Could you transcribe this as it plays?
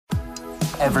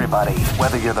Everybody,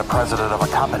 whether you're the president of a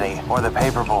company or the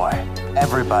paperboy,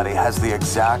 everybody has the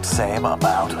exact same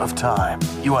amount of time.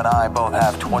 You and I both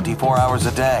have 24 hours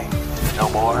a day.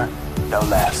 No more, no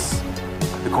less.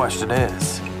 The question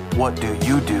is, what do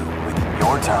you do with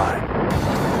your time?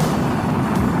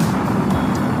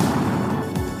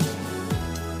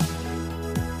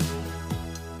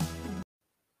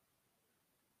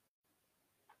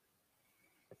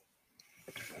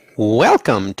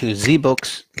 Welcome to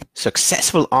ZBook's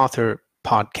Successful Author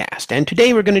Podcast. And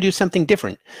today we're going to do something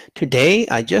different. Today,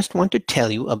 I just want to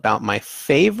tell you about my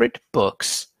favorite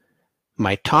books,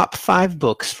 my top 5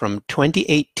 books from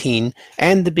 2018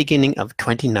 and the beginning of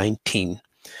 2019.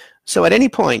 So at any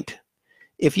point,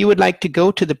 if you would like to go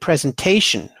to the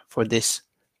presentation for this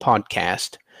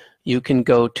podcast, you can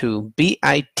go to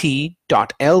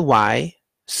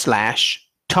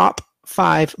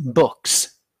bit.ly/top5books.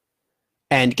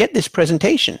 and get this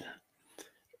presentation.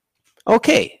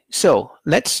 Okay, so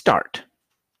let's start.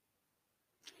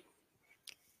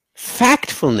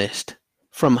 Factfulness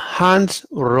from Hans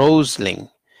Rosling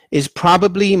is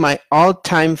probably my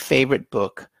all-time favorite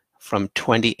book from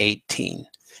 2018.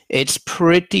 It's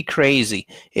pretty crazy.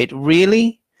 It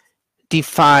really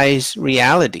defies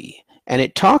reality, and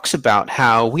it talks about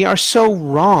how we are so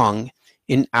wrong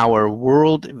in our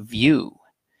world view.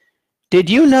 Did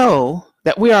you know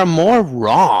that we are more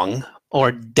wrong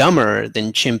or dumber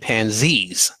than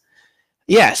chimpanzees?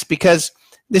 Yes, because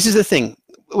this is the thing.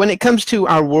 When it comes to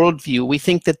our worldview, we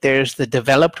think that there's the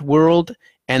developed world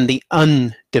and the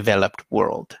undeveloped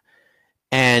world.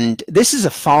 And this is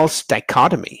a false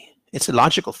dichotomy. It's a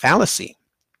logical fallacy.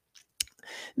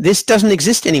 This doesn't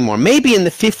exist anymore. Maybe in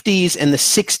the 50s and the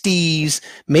 60s,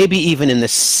 maybe even in the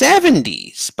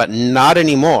 70s, but not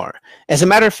anymore. As a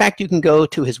matter of fact, you can go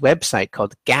to his website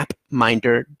called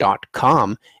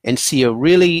gapminder.com and see a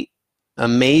really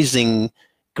amazing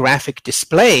graphic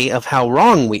display of how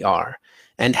wrong we are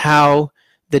and how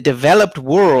the developed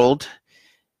world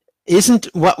isn't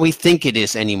what we think it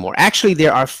is anymore. Actually,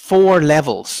 there are 4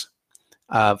 levels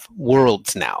of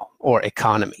worlds now, or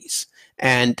economies.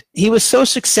 And he was so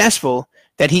successful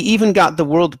that he even got the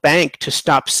World Bank to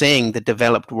stop saying the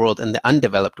developed world and the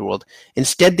undeveloped world.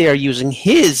 Instead, they are using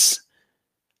his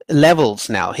levels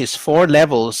now, his 4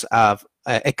 levels of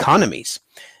economies.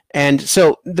 And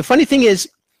so the funny thing is,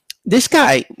 this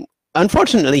guy,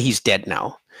 unfortunately, he's dead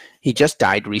now. He just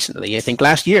died recently, I think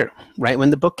last year, right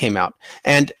when the book came out.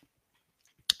 And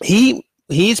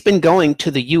he's been going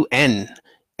to the UN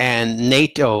and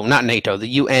NATO, not NATO, the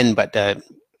UN, but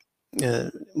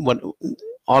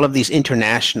all of these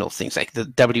international things like the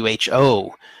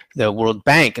WHO, the World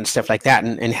Bank and stuff like that,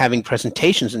 and having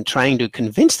presentations and trying to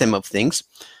convince them of things,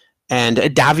 and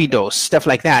Davidos, stuff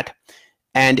like that.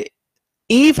 And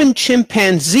even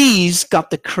chimpanzees got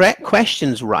the correct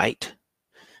questions right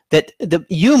that the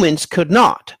humans could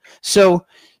not. So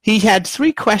he had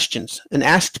 3 questions and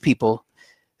asked people,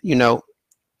 you know,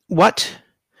 what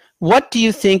do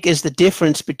you think is the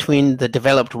difference between the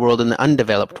developed world and the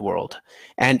undeveloped world?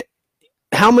 And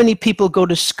how many people go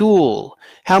to school?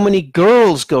 How many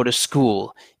girls go to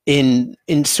school in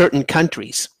certain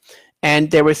countries?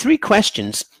 And there were 3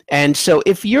 questions. And so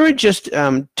if you're just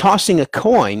tossing a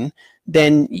coin,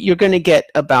 then you're going to get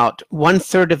about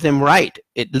 1/3 of them right,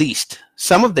 at least,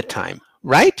 some of the time,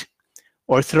 right?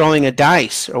 Or throwing a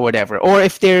dice or whatever. Or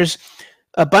if there's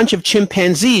a bunch of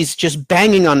chimpanzees just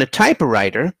banging on a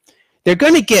typewriter, they're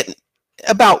going to get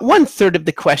about 1/3 of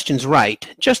the questions right,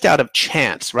 just out of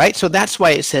chance, right? So that's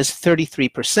why it says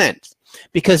 33%,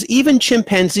 because even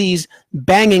chimpanzees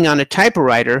banging on a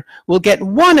typewriter will get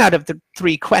 1 out of the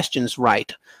 3 questions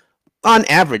right on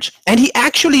average. And he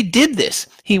actually did this.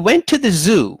 He went to the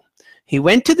zoo.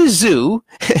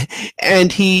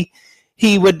 And he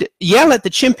would yell at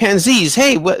the chimpanzees,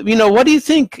 hey, what do you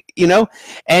think?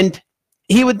 And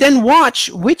he would then watch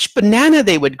which banana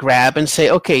they would grab and say,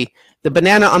 okay, the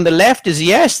banana on the left is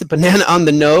yes, the banana on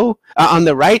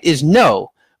the right is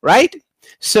no, right?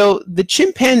 So the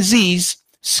chimpanzees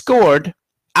scored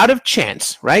out of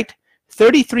chance, right?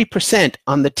 33%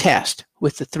 on the test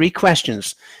with the 3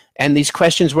 questions. And these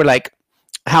questions were like,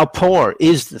 how poor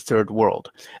is the third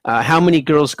world? How many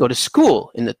girls go to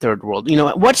school in the third world?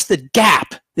 What's the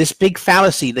gap, this big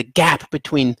fallacy, the gap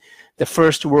between the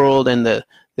first world and the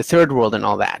third world and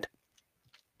all that?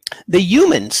 The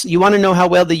humans, you want to know how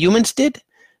well the humans did?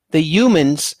 The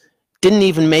humans didn't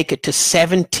even make it to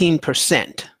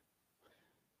 17%.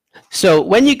 So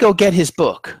when you go get his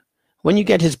book,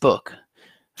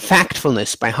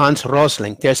 Factfulness by Hans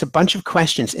Rosling, there's a bunch of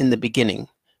questions in the beginning,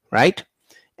 right?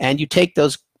 And you take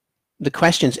the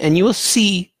questions and you will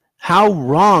see how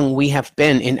wrong we have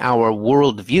been in our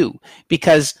worldview,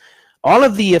 because all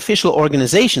of the official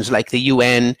organizations like the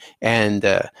UN and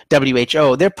the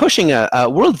WHO, they're pushing a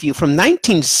worldview from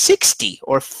 1960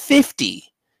 or 50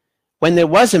 when there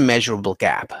was a measurable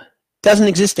gap. Doesn't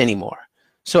exist anymore.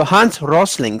 So Hans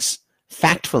Rosling's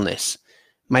Factfulness,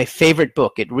 my favorite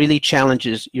book. It really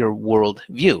challenges your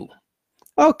worldview.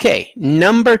 Okay,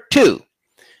 number 2,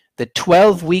 The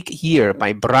 12-Week Year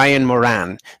by Brian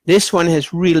Moran. This one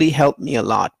has really helped me a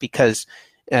lot because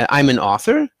I'm an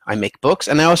author, I make books,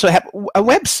 and I also have a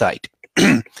website.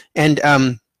 And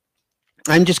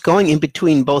I'm just going in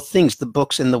between both things, the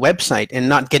books and the website, and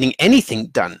not getting anything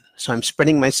done. So I'm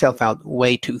spreading myself out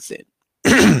way too thin.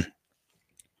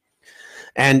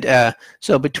 And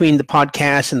so between the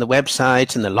podcasts and the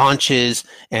websites and the launches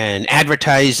and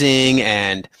advertising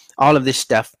and all of this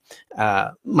stuff,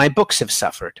 my books have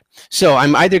suffered. So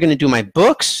I'm either going to do my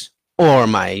books or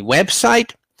my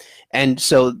website. And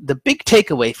so the big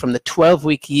takeaway from the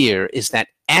 12-week year is that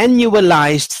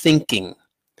annualized thinking,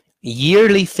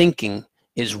 yearly thinking,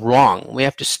 is wrong. We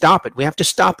have to stop it. We have to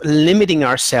stop limiting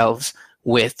ourselves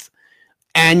with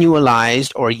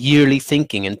annualized or yearly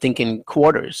thinking and think in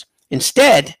quarters.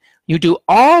 Instead, you do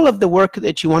all of the work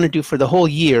that you want to do for the whole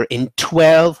year in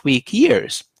 12-week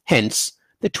years, hence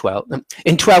the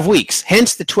 12 weeks,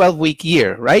 hence the 12-week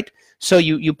year, right? So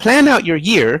you plan out your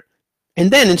year,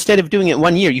 and then instead of doing it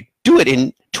 1 year, you do it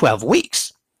in 12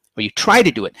 weeks, or you try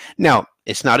to do it. Now,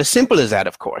 it's not as simple as that,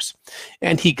 of course.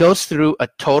 And he goes through a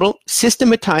total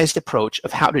systematized approach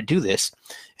of how to do this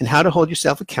and how to hold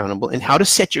yourself accountable and how to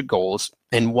set your goals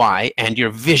and why and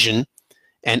your vision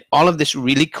and all of this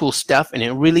really cool stuff. And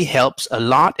it really helps a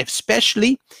lot,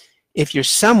 especially if you're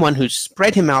someone who's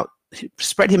spread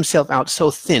himself out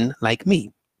so thin like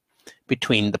me,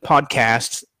 between the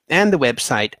podcasts and the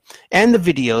website and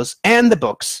the videos and the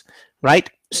books, right?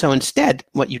 So instead,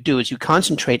 what you do is you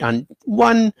concentrate on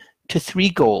 1 to 3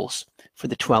 goals for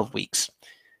the 12 weeks.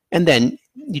 And then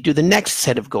you do the next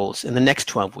set of goals in the next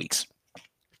 12 weeks.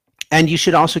 And you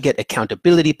should also get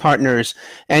accountability partners.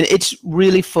 And it's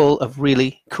really full of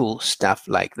really cool stuff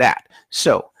like that.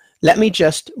 So let me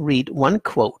just read one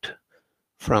quote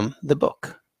from the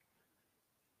book.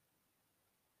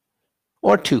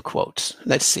 Or 2 quotes.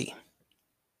 Let's see.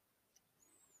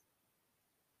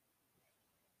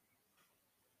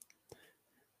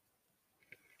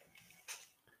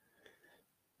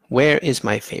 Where is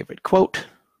my favorite quote?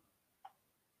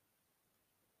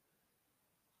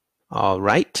 All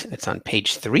right, it's on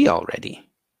page 3 already.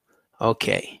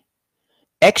 Okay.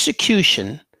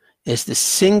 Execution is the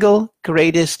single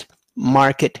greatest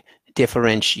market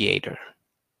differentiator.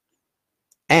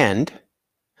 And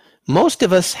most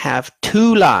of us have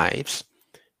 2 lives,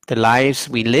 the lives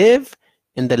we live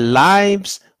and the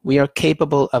lives we are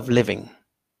capable of living.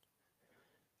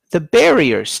 The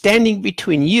barrier standing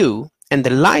between you and the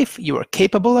life you are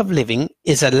capable of living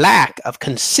is a lack of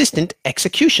consistent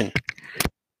execution.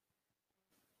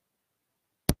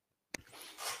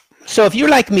 So if you're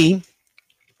like me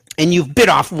and you've bit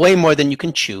off way more than you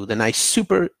can chew, then I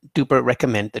super duper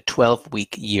recommend The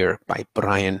 12-Week Year by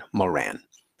Brian Moran.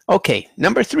 Okay,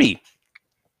 number 3.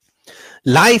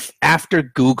 Life After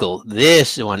Google.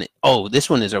 This one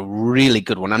is a really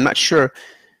good one. I'm not sure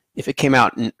if it came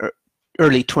out in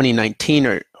early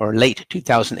 2019 or late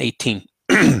 2018.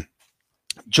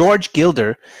 George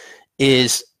Gilder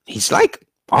he's like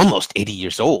almost 80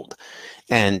 years old.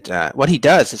 And what he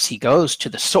does is he goes to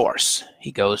the source.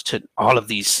 He goes to all of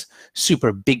these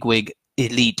super bigwig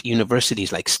elite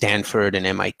universities like Stanford and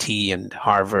MIT and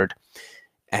Harvard.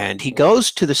 And he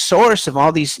goes to the source of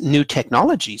all these new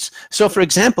technologies. So, for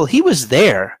example, he was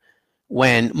there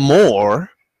when Moore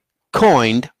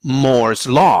coined Moore's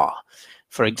Law.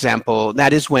 For example,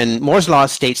 that is when Moore's Law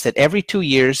states that every 2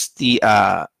 years, the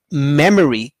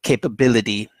memory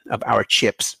capability of our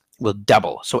chips will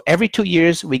double. So every 2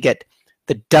 years, we get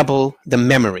double the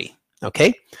memory,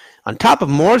 okay? On top of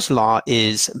Moore's Law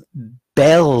is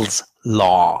Bell's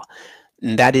Law.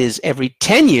 And that is every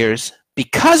 10 years,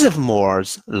 because of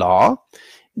Moore's Law,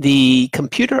 the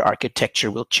computer architecture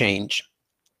will change.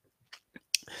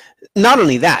 Not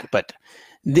only that, but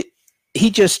he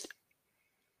just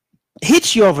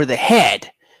hits you over the head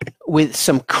with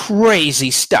some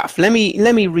crazy stuff. Let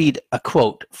me read a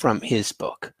quote from his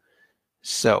book.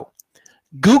 So,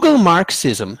 Google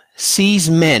Marxism sees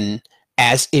men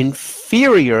as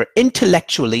inferior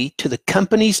intellectually to the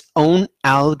company's own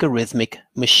algorithmic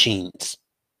machines.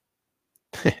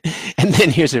 And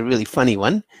then here's a really funny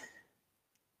one.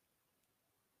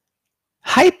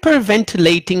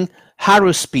 Hyperventilating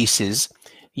haruspices,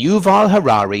 Yuval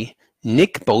Harari,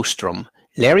 Nick Bostrom,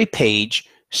 Larry Page,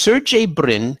 Sergey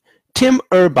Brin, Tim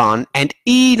Urban, and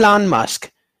Elon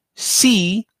Musk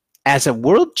see as a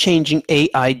world-changing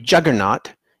AI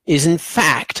juggernaut is in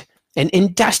fact an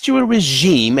industrial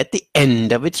regime at the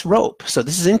end of its rope. So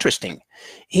this is interesting.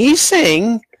 He's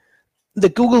saying the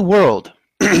Google world,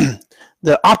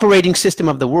 the operating system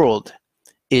of the world,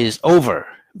 is over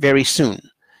very soon,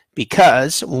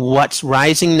 because what's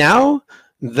rising now?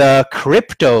 The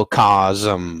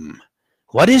cryptocosm.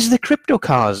 What is the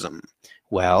cryptocosm?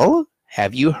 Well,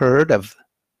 have you heard of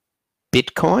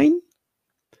Bitcoin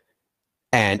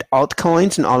and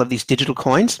altcoins and all of these digital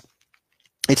coins?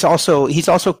 He's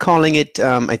also calling it,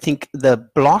 I think, the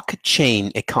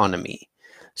blockchain economy.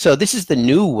 So this is the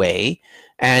new way,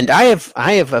 and I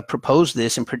have proposed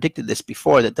this and predicted this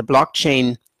before, that the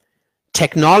blockchain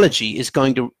technology is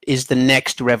the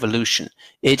next revolution.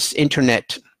 It's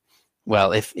internet.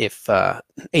 Well, if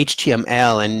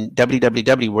HTML and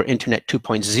www were internet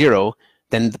 2.0,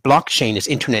 then the blockchain is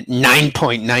internet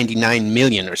 9.99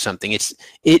 million or something. It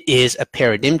is a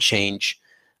paradigm change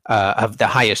of the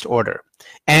highest order.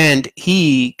 And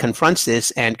he confronts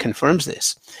this and confirms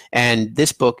this. And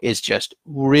this book is just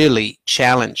really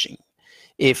challenging.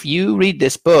 If you read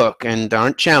this book and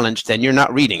aren't challenged, then you're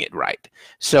not reading it right.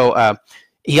 So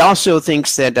he also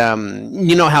thinks that,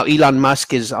 you know how Elon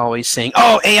Musk is always saying,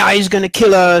 oh, AI is going to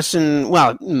kill us. And,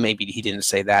 well, maybe he didn't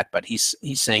say that, but he's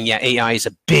saying, yeah, AI is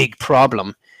a big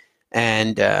problem.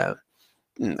 And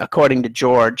according to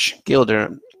George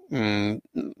Gilder,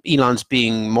 Elon's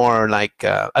being more like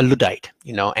a Luddite,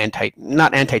 you know,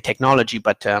 not anti-technology,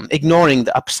 but ignoring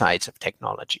the upsides of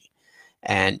technology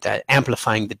and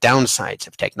amplifying the downsides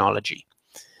of technology.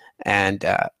 And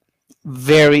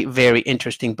very, very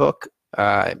interesting book.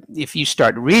 If you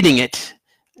start reading it,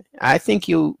 I think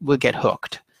you will get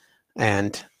hooked.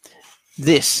 And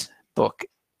this book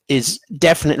is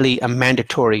definitely a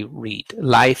mandatory read.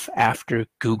 Life After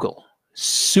Google.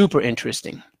 Super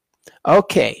interesting.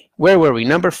 Okay, where were we?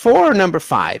 Number 4 or number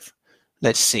 5?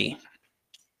 Let's see.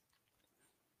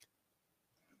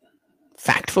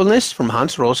 Factfulness from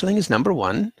Hans Rosling is number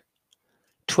 1.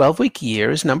 12-Week Year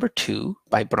is number 2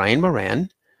 by Brian Moran.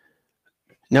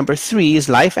 Number 3 is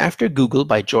Life After Google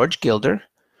by George Gilder.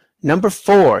 Number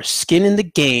 4, Skin in the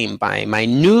Game by my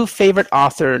new favorite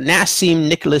author, Nassim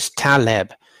Nicholas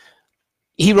Taleb.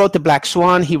 He wrote The Black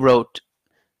Swan. He wrote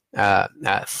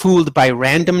Fooled by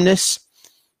Randomness.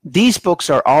 These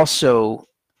books are also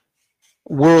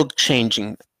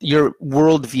world-changing, your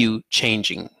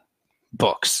worldview-changing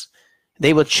books.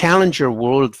 They will challenge your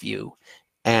worldview,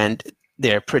 and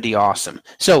they're pretty awesome.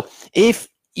 So if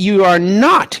you are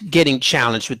not getting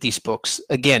challenged with these books,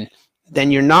 again,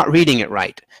 then you're not reading it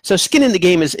right. So Skin in the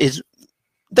Game is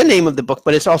the name of the book,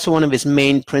 but it's also one of his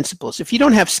main principles. If you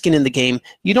don't have skin in the game,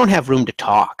 you don't have room to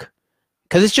talk,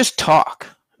 because it's just talk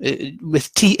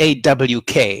with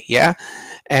T-A-W-K, yeah?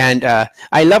 And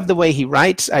I love the way he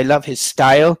writes. I love his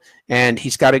style. And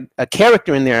he's got a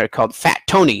character in there called Fat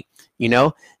Tony, you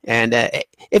know? And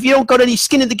if you don't got any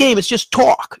skin in the game, it's just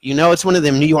talk, you know? It's one of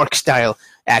them New York style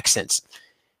accents.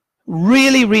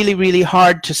 Really, really, really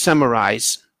hard to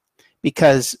summarize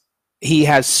because he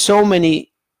has so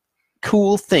many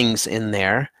cool things in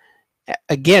there.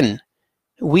 Again,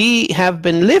 we have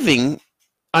been living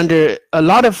under a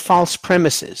lot of false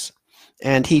premises.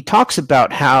 And he talks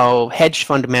about how hedge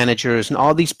fund managers and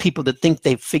all these people that think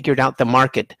they've figured out the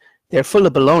market, they're full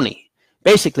of baloney.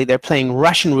 Basically, they're playing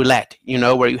Russian roulette, you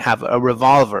know, where you have a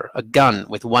revolver, a gun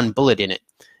with one bullet in it.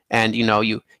 And, you know,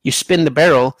 you spin the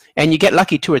barrel and you get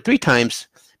lucky 2 or 3 times,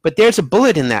 but there's a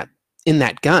bullet in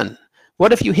that gun.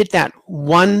 What if you hit that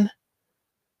one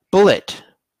bullet?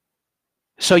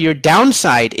 So your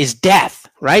downside is death,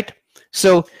 right?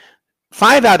 So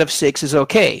 5 out of 6 is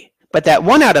okay, but that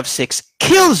 1 out of 6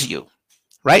 kills you,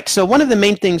 right? So one of the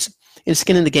main things in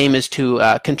Skin in the Game is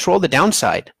to control the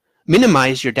downside,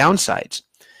 minimize your downsides,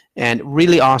 and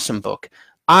really awesome book.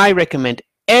 I recommend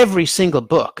every single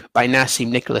book by Nassim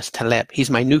Nicholas Taleb. He's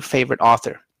my new favorite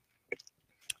author.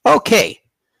 Okay.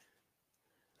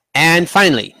 And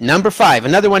finally, number 5,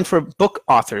 another one for book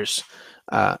authors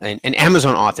and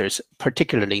Amazon authors,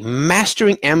 particularly,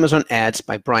 Mastering Amazon Ads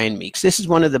by Brian Meeks. This is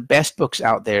one of the best books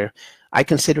out there. I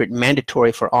consider it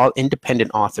mandatory for all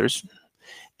independent authors.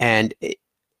 And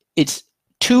it's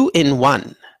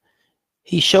 2-in-1.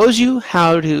 He shows you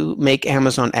how to make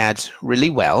Amazon ads really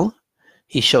well.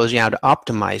 He shows you how to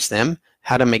optimize them,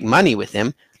 how to make money with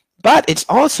them. But it's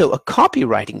also a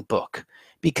copywriting book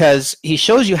because he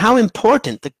shows you how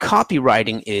important the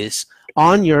copywriting is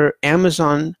on your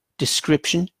Amazon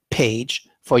description page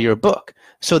for your book.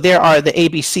 So there are the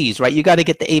ABCs, right? You got to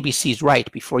get the ABCs right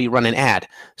before you run an ad.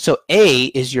 So A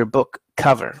is your book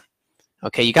cover.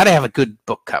 Okay, you got to have a good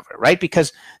book cover, right?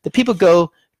 Because the people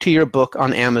go to your book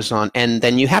on Amazon, and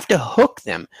then you have to hook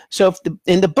them. So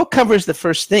if the book cover is the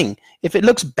first thing, if it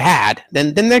looks bad,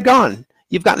 then they're gone.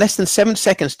 You've got less than 7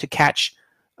 seconds to catch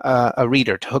a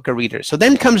reader, to hook a reader. So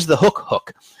then comes the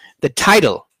hook, the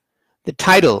title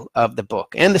of the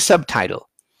book, and the subtitle.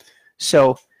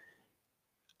 So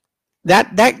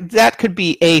that could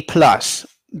be A+,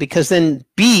 because then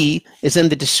B is in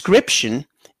the description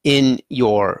in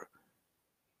your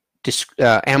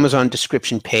Amazon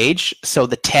description page. So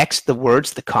the text, the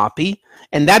words, the copy,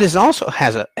 and that also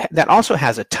has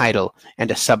a title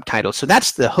and a subtitle. So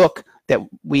that's the hook, that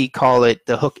we call it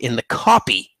the hook in the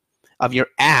copy of your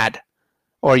ad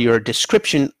or your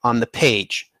description on the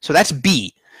page. So that's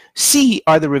B. C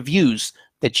are the reviews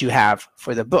that you have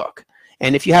for the book.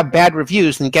 And if you have bad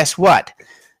reviews, then guess what?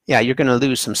 Yeah, you're going to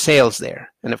lose some sales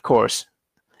there. And of course,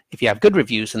 if you have good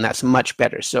reviews, then that's much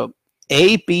better. So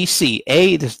A, B, C.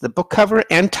 A is the book cover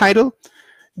and title.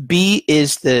 B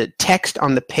is the text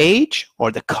on the page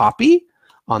or the copy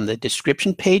on the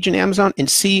description page in Amazon. And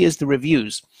C is the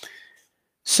reviews.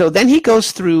 So then he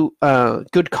goes through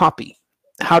good copy,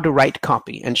 how to write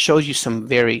copy, and shows you some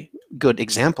very good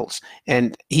examples.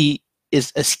 And he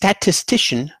is a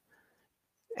statistician,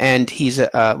 and he's a,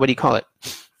 what do you call it?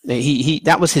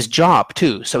 That was his job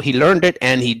too. So he learned it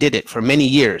and he did it for many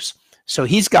years. So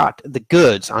he's got the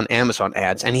goods on Amazon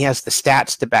ads, and he has the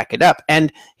stats to back it up,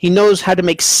 and he knows how to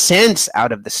make sense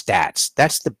out of the stats.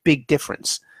 That's the big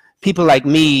difference. People like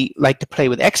me like to play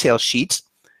with Excel sheets,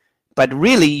 but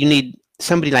really you need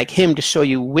somebody like him to show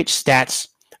you which stats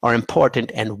are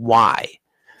important and why.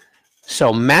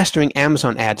 So Mastering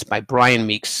Amazon Ads by Brian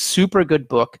Meeks, super good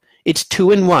book. It's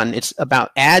 2-in-1. It's about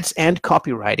ads and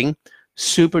copywriting.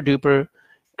 Super duper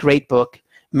great book,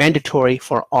 mandatory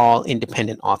for all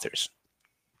independent authors.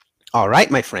 All right,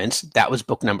 my friends, that was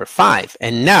book number 5.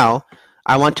 And now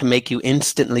I want to make you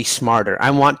instantly smarter.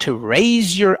 I want to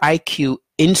raise your IQ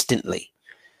instantly.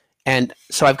 And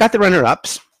so I've got the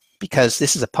runner-ups, because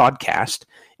this is a podcast.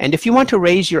 And if you want to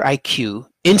raise your IQ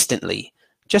instantly,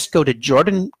 just go to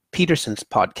Jordan Peterson's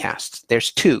podcasts.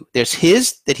 There's 2. There's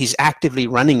his that he's actively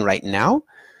running right now.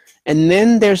 And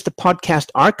then there's the podcast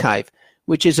archive,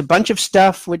 which is a bunch of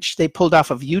stuff which they pulled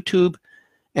off of YouTube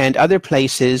and other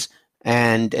places.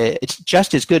 And it's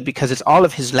just as good because it's all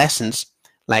of his lessons,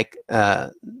 like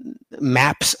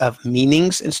maps of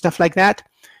meanings and stuff like that.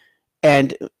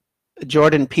 And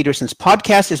Jordan Peterson's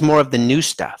podcast is more of the new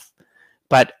stuff.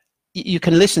 But you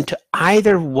can listen to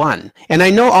either one. And I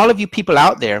know all of you people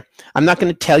out there, I'm not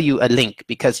going to tell you a link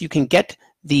because you can get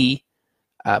the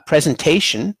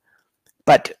presentation.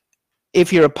 But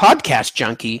if you're a podcast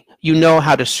junkie, you know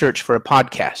how to search for a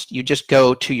podcast. You just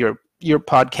go to your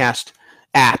podcast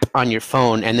app on your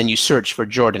phone, and then you search for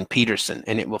Jordan Peterson,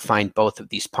 and it will find both of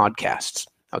these podcasts.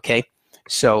 Okay?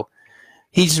 So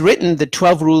he's written the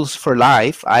 12 Rules for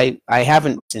Life. I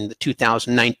haven't in the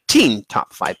 2019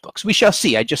 top 5 books. We shall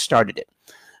see. I just started it.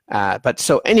 But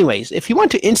so anyways, if you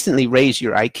want to instantly raise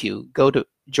your IQ, go to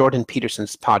Jordan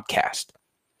Peterson's podcast.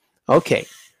 Okay.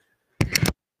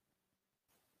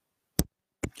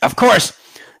 Of course,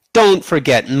 don't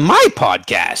forget my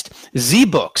podcast,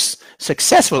 Z-Books,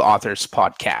 Successful Authors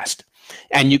Podcast.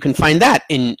 And you can find that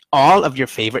in all of your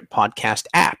favorite podcast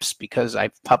apps because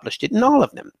I've published it in all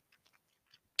of them.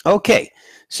 Okay,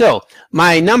 so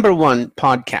my number 1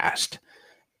 podcast,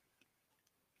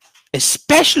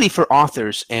 especially for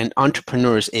authors and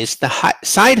entrepreneurs, is the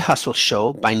Side Hustle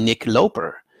Show by Nick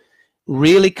Loper.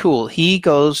 Really cool. He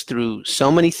goes through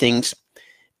so many things.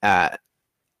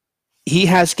 He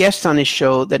has guests on his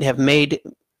show that have made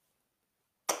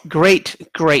great,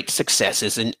 great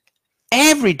successes in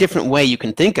every different way you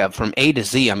can think of, from A to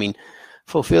Z. I mean,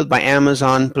 Fulfilled by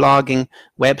Amazon, blogging,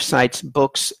 websites,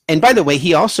 books. And by the way,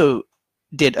 he also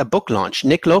did a book launch.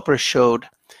 Nick Loper showed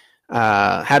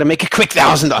how to make a quick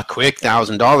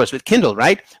 $1,000 with Kindle,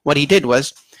 right? What he did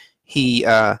was he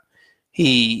has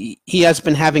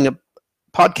been having a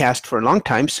podcast for a long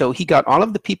time, so he got all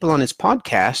of the people on his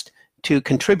podcast to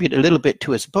contribute a little bit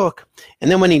to his book.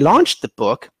 And then when he launched the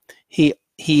book, he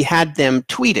had them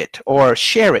tweet it or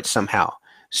share it somehow.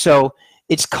 So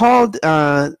it's called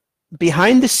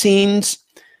Behind the Scenes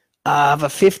of a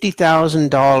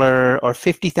 $50,000 or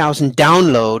 50,000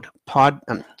 download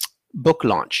book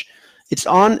launch. It's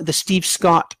on the Steve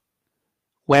Scott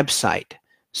website.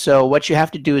 So what you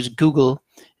have to do is Google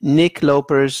Nick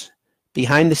Loper's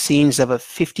Behind the Scenes of a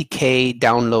 50K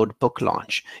download book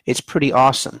launch. It's pretty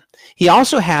awesome. He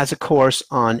also has a course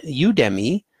on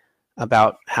Udemy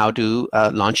about how to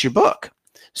launch your book.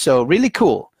 So really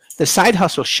cool. The Side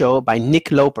Hustle Show by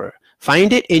Nick Loper.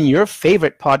 Find it in your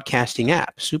favorite podcasting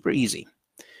app. Super easy.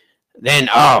 Then,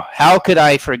 how could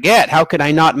I forget? How could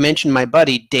I not mention my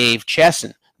buddy Dave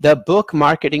Chesson, the Book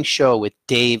Marketing Show with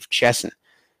Dave Chesson?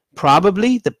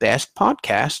 Probably the best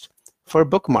podcast for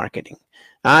book marketing.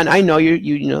 And I know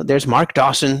you know there's Mark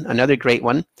Dawson, another great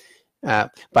one,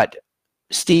 but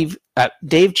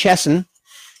Dave Chesson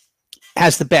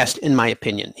has the best, in my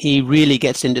opinion. He really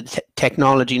gets into the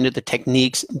technology, into the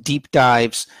techniques, deep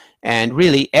dives, and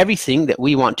really everything that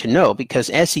we want to know, because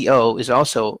SEO is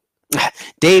also,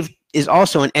 Dave is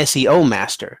also an SEO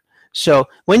master. So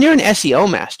when you're an SEO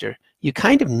master, you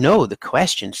kind of know the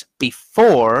questions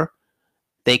before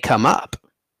they come up.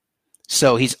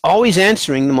 So he's always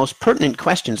answering the most pertinent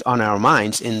questions on our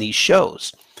minds in these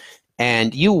shows.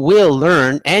 And you will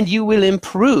learn and you will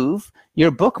improve your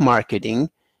book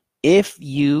marketing if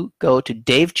you go to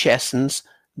Dave Chesson's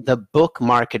The Book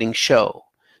Marketing Show.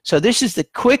 So this is the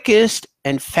quickest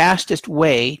and fastest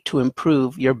way to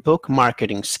improve your book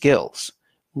marketing skills.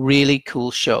 Really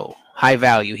cool show. High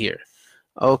value here.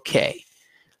 Okay.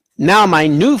 Now my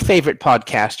new favorite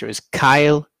podcaster is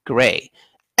Kyle Gray.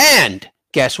 And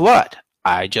guess what?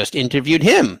 I just interviewed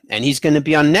him, and he's going to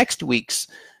be on next week's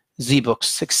ZBooks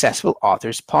Successful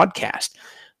Authors podcast.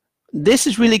 This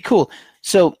is really cool.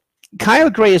 So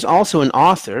Kyle Gray is also an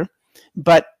author,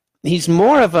 but he's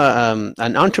more of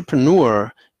an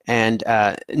entrepreneur and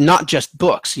not just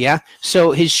books, yeah?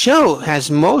 So his show has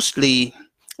mostly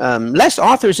less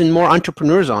authors and more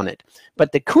entrepreneurs on it.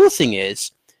 But the cool thing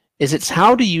is it's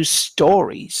how to use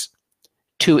stories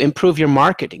to improve your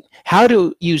marketing, how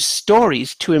to use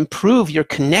stories to improve your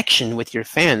connection with your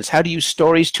fans, how to use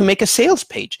stories to make a sales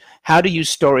page, how to use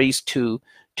stories to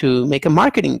make a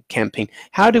marketing campaign,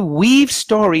 how to weave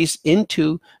stories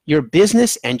into your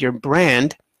business and your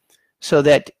brand so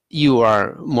that you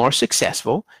are more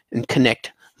successful and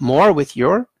connect more with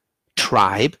your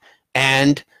tribe,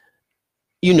 and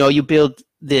you build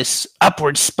this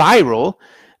upward spiral,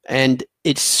 and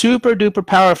it's super duper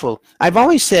powerful. I've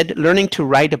always said learning to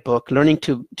write a book, learning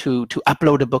to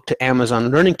upload a book to Amazon,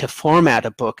 learning to format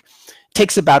a book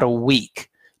takes about a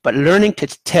week. But learning to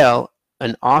tell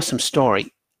an awesome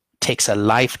story takes a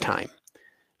lifetime.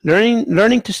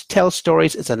 Learning to tell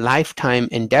stories is a lifetime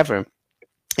endeavor.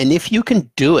 And if you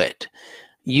can do it,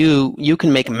 you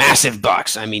can make massive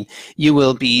bucks. I mean, you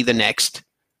will be the next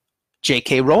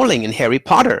J.K. Rowling in Harry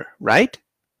Potter, right?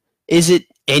 Is it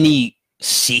any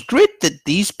secret that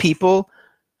these people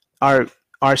are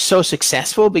so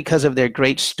successful because of their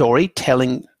great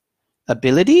storytelling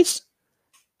abilities?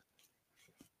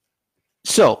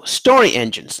 So, Story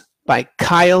Engines by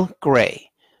Kyle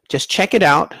Gray. Just check it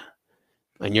out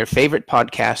on your favorite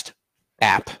podcast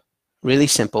app. Really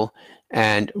simple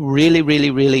and really,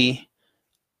 really, really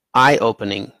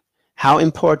eye-opening how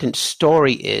important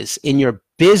story is in your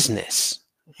business.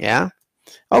 Yeah?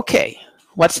 Okay,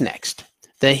 what's next?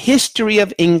 The History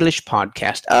of English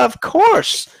podcast. Of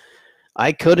course,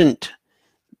 I couldn't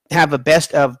have a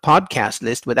best of podcast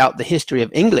list without the History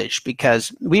of English,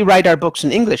 because we write our books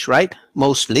in English, right?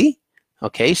 Mostly.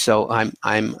 Okay, so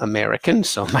I'm American,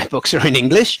 so my books are in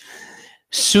English.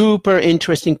 Super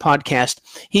interesting podcast.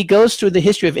 He goes through the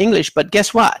history of English, but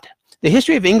guess what? The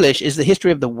history of English is the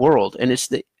history of the world, and it's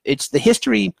a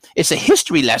history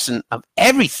lesson of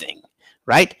everything,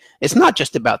 right? It's not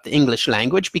just about the English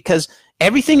language, because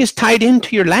everything is tied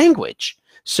into your language.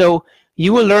 So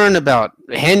you will learn about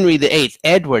Henry VIII,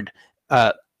 Edward,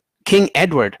 King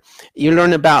Edward. You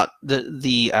learn about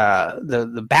the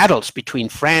battles between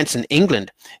France and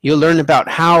England. You'll learn about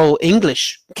how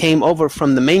English came over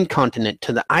from the main continent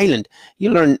to the island.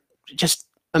 You learn just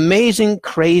amazing,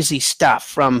 crazy stuff,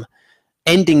 from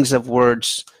endings of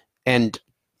words and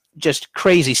just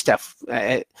crazy stuff.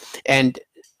 And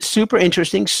super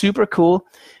interesting, super cool,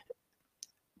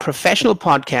 professional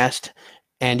podcast.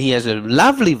 And he has a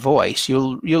lovely voice.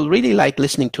 You'll really like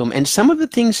listening to him. And some of the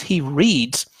things he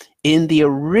reads in the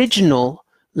original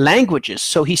languages.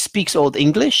 So he speaks Old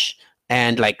English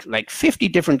and like 50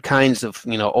 different kinds of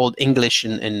Old English,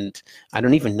 and I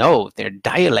don't even know if they're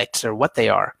dialects or what they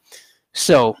are.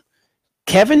 So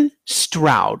Kevin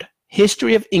Stroud,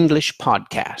 History of English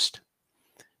podcast.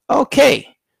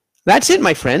 Okay, that's it,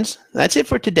 my friends. That's it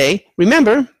for today.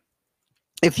 Remember,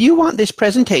 if you want this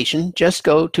presentation, just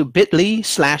go to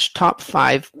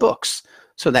bit.ly/top5books.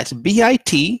 So that's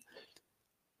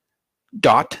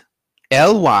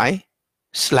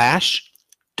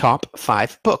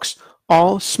bit.ly/top5books,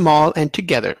 all small and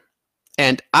together.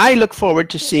 And I look forward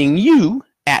to seeing you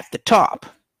at the top.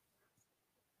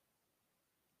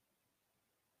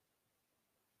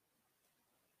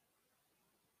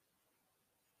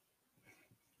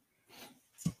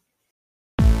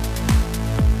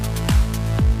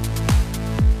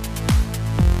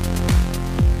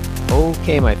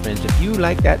 Okay, my friends, if you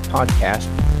like that podcast,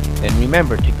 then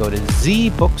remember to go to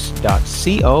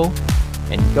zbooks.co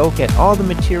and go get all the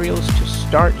materials to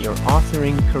start your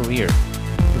authoring career.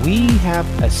 We have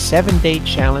a 7-day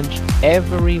challenge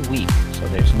every week, so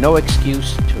there's no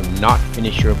excuse to not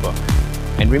finish your book.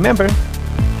 And remember,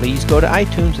 please go to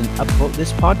iTunes and upvote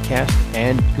this podcast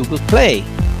and Google Play.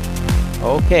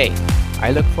 Okay,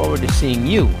 I look forward to seeing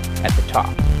you at the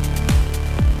top.